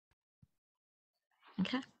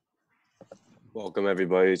Okay. Welcome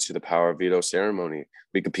everybody to the Power Veto ceremony.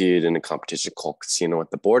 We competed in a competition called Casino at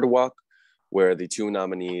the Boardwalk, where the 2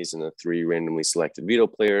 nominees and the 3 randomly selected veto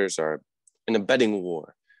players are in a betting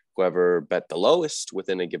war. Whoever bet the lowest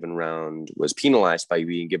within a given round was penalized by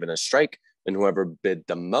being given a strike, and whoever bid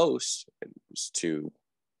the most, it was too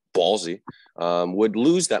ballsy, would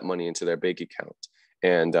lose that money into their bank account.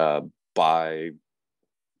 And by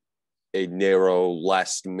a narrow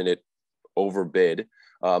last-minute overbid,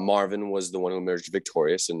 Marvin was the one who emerged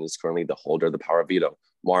victorious and is currently the holder of the power of veto.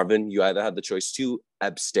 Marvin, you either had the choice to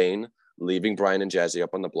abstain, leaving Brian and Jazzy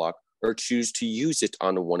up on the block, or choose to use it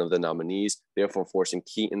on one of the nominees, therefore forcing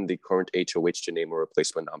Keaton, the current HOH, to name a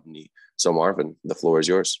replacement nominee. So Marvin, the floor is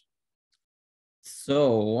yours.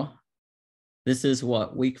 So this is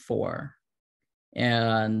what, week 4.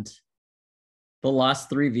 And the last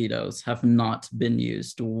 3 vetoes have not been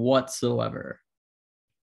used whatsoever.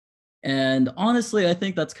 And honestly, I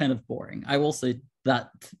think that's kind of boring. I will say that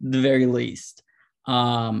at the very least.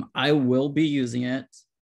 I will be using it.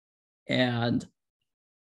 And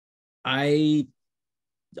I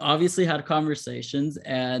obviously had conversations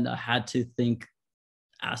and I had to think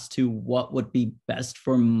as to what would be best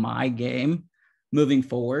for my game moving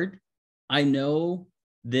forward. I know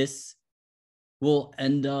this will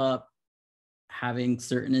end up having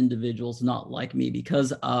certain individuals not like me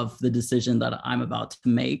because of the decision that I'm about to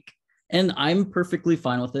make. And I'm perfectly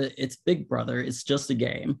fine with it. It's Big Brother. It's just a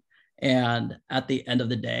game. And at the end of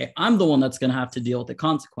the day, I'm the one that's going to have to deal with the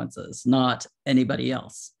consequences, not anybody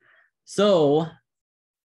else. So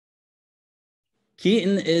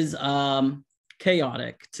Keaton is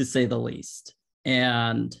chaotic, to say the least.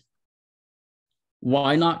 And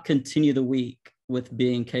why not continue the week with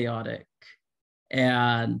being chaotic?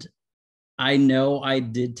 And I know I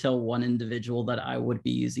did tell one individual that I would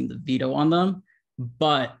be using the veto on them,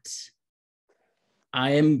 but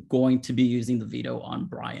I am going to be using the veto on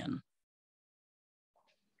Brian.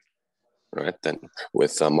 All right, then.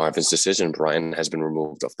 With Marvin's decision, Brian has been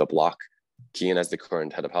removed off the block. Keaton, as the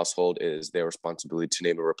current head of household, it is their responsibility to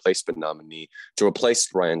name a replacement nominee to replace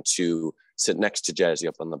Brian to sit next to Jazzy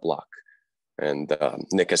up on the block. And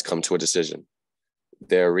Nick has come to a decision.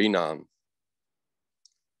 Their renom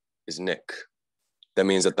is Nick. That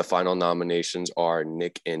means that the final nominations are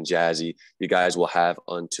Nick and Jazzy. You guys will have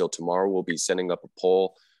until tomorrow. We'll be sending up a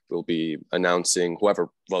poll. We'll be announcing whoever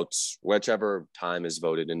votes, whichever time is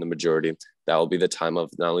voted in the majority. That will be the time of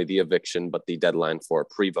not only the eviction, but the deadline for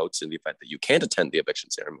pre-votes in the event that you can't attend the eviction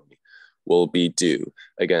ceremony will be due.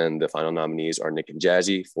 Again, the final nominees are Nick and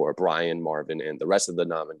Jazzy for Brian, Marvin, and the rest of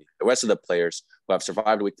the players who have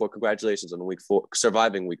survived week 4. Congratulations on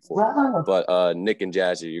surviving week 4. Wow. But Nick and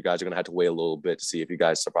Jazzy, you guys are going to have to wait a little bit to see if you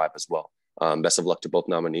guys survive as well. Best of luck to both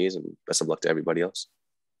nominees and best of luck to everybody else.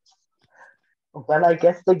 Well, I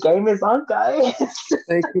guess the game is on, guys.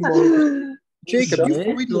 Thank you, Marvin. Jacob, you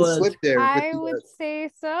really slip there. I would say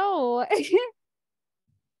so.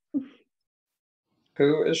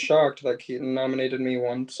 Who is shocked that Keaton nominated me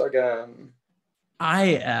once again?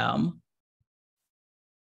 I am.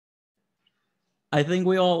 I think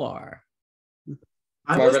we all are.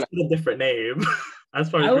 I was told a different name. I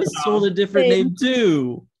was told a different name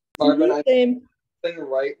too. Marvin, I did something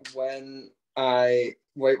right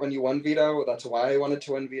when you won veto. That's why I wanted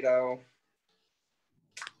to win veto.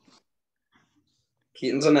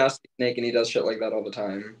 Keaton's a nasty snake and he does shit like that all the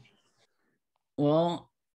time. Well,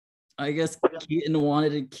 I guess Keaton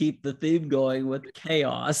wanted to keep the theme going with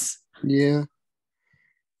chaos. Yeah.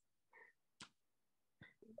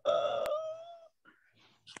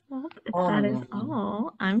 Well, if that is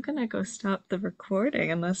all, I'm going to go stop the recording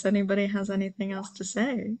unless anybody has anything else to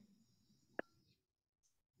say.